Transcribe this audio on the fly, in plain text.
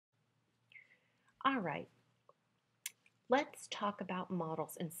All right, let's talk about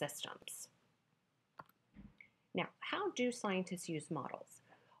models and systems. Now, how do scientists use models?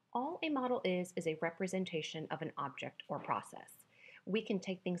 All a model is a representation of an object or process. We can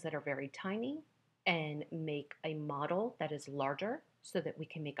take things that are very tiny and make a model that is larger so that we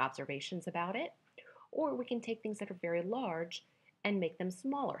can make observations about it, or we can take things that are very large and make them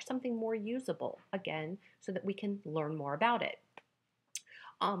smaller, something more usable, again, so that we can learn more about it.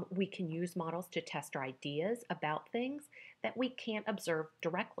 We can use models to test our ideas about things that we can't observe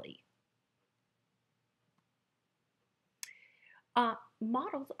directly.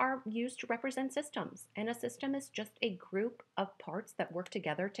 Models are used to represent systems, and a system is just a group of parts that work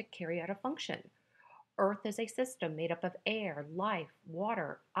together to carry out a function. Earth is a system made up of air, life,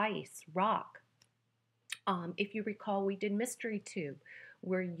 water, ice, rock. If you recall, we did Mystery Tube,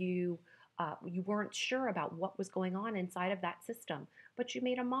 where you weren't sure about what was going on inside of that system, but you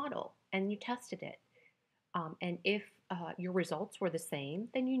made a model and you tested it. And if your results were the same,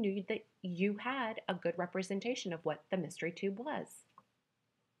 then you knew that you had a good representation of what the mystery tube was.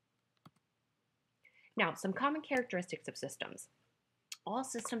 Now, some common characteristics of systems. All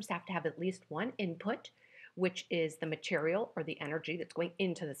systems have to have at least one input, which is the material or the energy that's going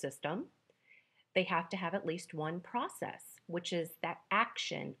into the system. They have to have at least one process, which is that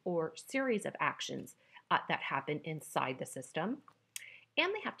action or series of actions that happen inside the system.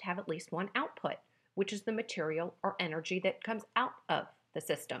 And they have to have at least one output, which is the material or energy that comes out of the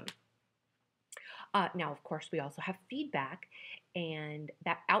system. Now, of course, we also have feedback and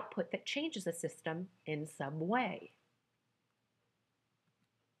that output that changes the system in some way.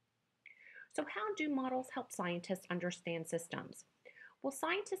 So how do models help scientists understand systems? Well,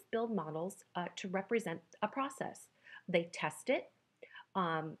 scientists build models to represent a process. They test it,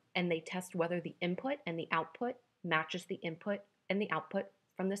 and they test whether the input and the output matches the input and the output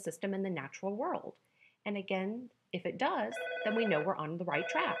from the system in the natural world. And again, if it does, then we know we're on the right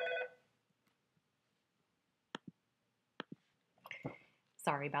track.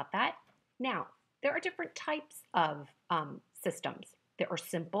 Sorry about that. Now, there are different types of systems. There are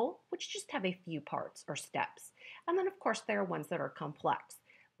simple, which just have a few parts or steps. And then, of course, there are ones that are complex.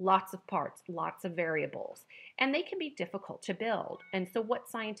 Lots of parts, lots of variables. And they can be difficult to build. And so what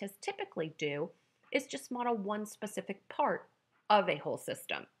scientists typically do is just model one specific part of a whole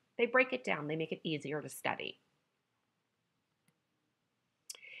system. They break it down. They make it easier to study.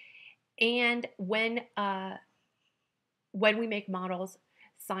 And when we make models,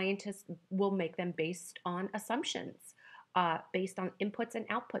 scientists will make them based on assumptions, based on inputs and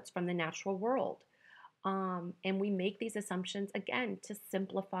outputs from the natural world. And we make these assumptions, again, to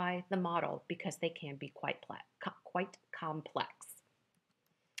simplify the model because they can be quite complex.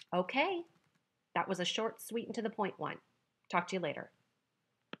 Okay, that was a short, sweet, and to the point one. Talk to you later.